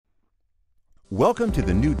Welcome to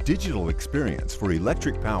the new digital experience for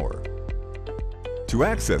electric power. To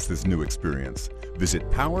access this new experience, visit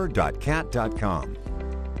power.cat.com.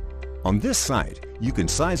 On this site, you can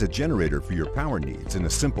size a generator for your power needs in a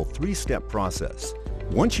simple three-step process.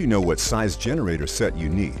 Once you know what size generator set you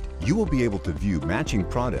need, you will be able to view matching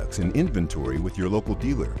products in inventory with your local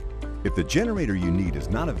dealer. If the generator you need is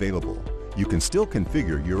not available, you can still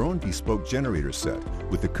configure your own bespoke generator set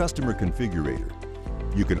with the customer configurator.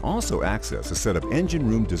 You can also access a set of engine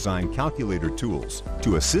room design calculator tools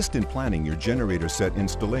to assist in planning your generator set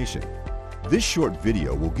installation. This short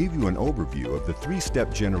video will give you an overview of the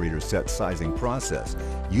three-step generator set sizing process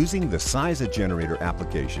using the Size a Generator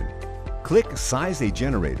application. Click Size a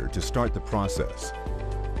Generator to start the process.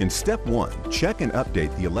 In Step 1, check and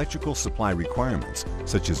update the electrical supply requirements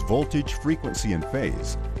such as voltage, frequency, and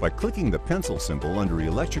phase by clicking the pencil symbol under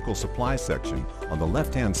Electrical Supply section on the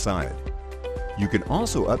left-hand side. You can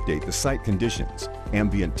also update the site conditions,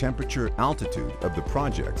 ambient temperature, altitude of the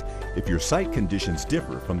project if your site conditions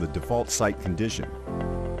differ from the default site condition.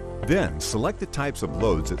 Then select the types of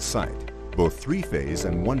loads at site, both three-phase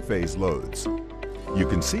and one-phase loads. You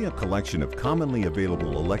can see a collection of commonly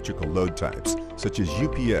available electrical load types such as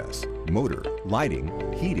UPS, motor,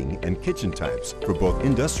 lighting, heating, and kitchen types for both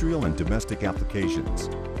industrial and domestic applications.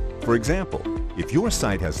 For example, if your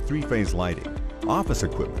site has three-phase lighting, office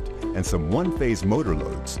equipment, and some one-phase motor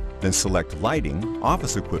loads, then select Lighting,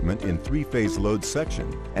 Office Equipment in Three-Phase Loads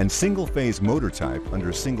section and Single-Phase Motor Type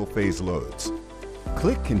under Single-Phase Loads.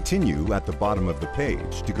 Click Continue at the bottom of the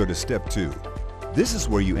page to go to Step 2. This is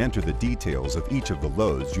where you enter the details of each of the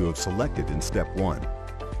loads you have selected in Step 1.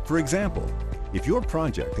 For example, if your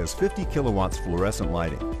project has 50 kilowatts fluorescent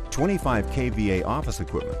lighting, 25 kVA office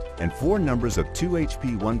equipment, and 4 numbers of 2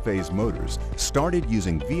 HP one-phase motors started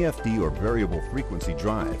using VFD or variable frequency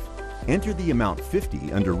drive, enter the amount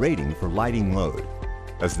 50 under Rating for lighting load.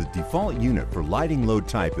 As the default unit for lighting load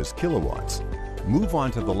type is kilowatts, move on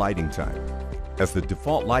to the lighting type. As the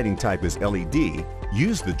default lighting type is LED,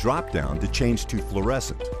 use the drop-down to change to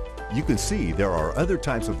fluorescent. You can see there are other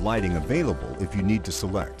types of lighting available if you need to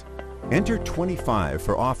select. Enter 25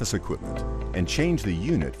 for office equipment and change the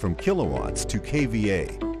unit from kilowatts to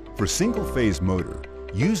kVA. For single-phase motor,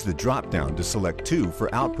 use the drop-down to select 2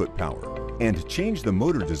 for output power and change the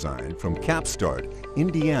motor design from Capstart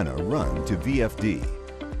Indiana Run to VFD.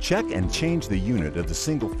 Check and change the unit of the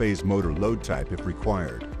single-phase motor load type if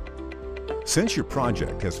required. Since your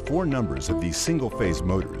project has 4 numbers of these single-phase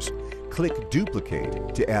motors, click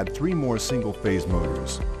Duplicate to add 3 more single-phase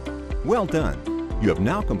motors. Well done! You have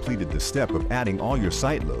now completed the step of adding all your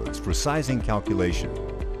site loads for sizing calculation.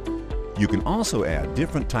 You can also add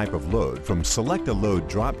different type of load from Select a Load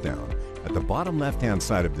drop-down at the bottom left-hand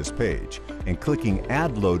side of this page and clicking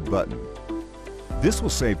Add Load button. This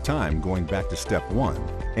will save time going back to Step 1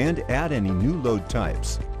 and add any new load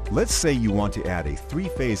types. Let's say you want to add a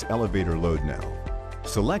 3-phase elevator load now.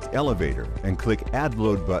 Select Elevator and click Add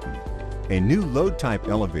Load button. A new load type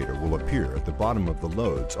elevator will appear at the bottom of the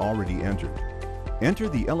loads already entered. Enter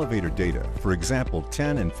the elevator data, for example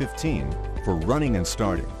 10 and 15, for running and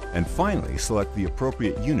starting, and finally select the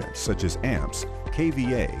appropriate units such as amps,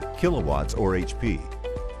 kVA, kilowatts, or HP.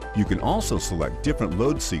 You can also select different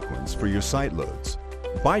load sequence for your site loads.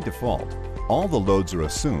 By default, all the loads are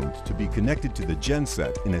assumed to be connected to the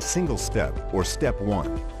genset in a single step or Step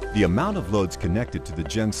 1. The amount of loads connected to the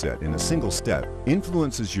genset in a single step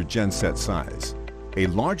influences your genset size. A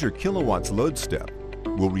larger kilowatts load step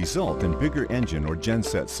will result in bigger engine or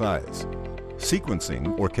genset size.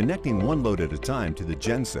 Sequencing or connecting one load at a time to the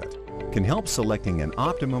genset can help selecting an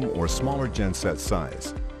optimum or smaller genset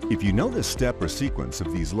size. If you know the step or sequence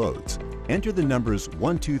of these loads, enter the numbers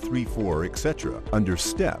 1, 2, 3, 4, etc. under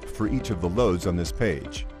Step for each of the loads on this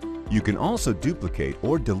page. You can also duplicate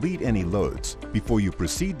or delete any loads before you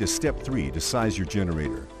proceed to Step 3 to size your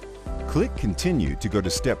generator. Click Continue to go to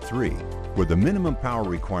Step 3, where the minimum power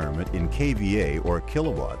requirement in kVA or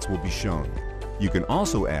kilowatts will be shown. You can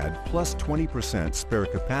also add plus 20% spare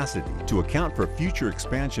capacity to account for future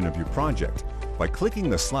expansion of your project by clicking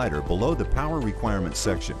the slider below the Power Requirements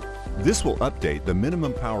section. This will update the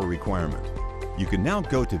minimum power requirement. You can now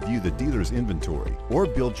go to view the dealer's inventory or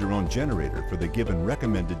build your own generator for the given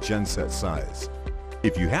recommended genset size.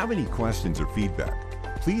 If you have any questions or feedback,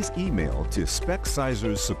 please email to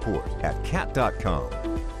specsizersupport@cat.com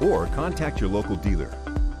or contact your local dealer.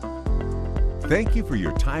 Thank you for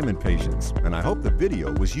your time and patience, and I hope the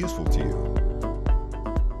video was useful to you.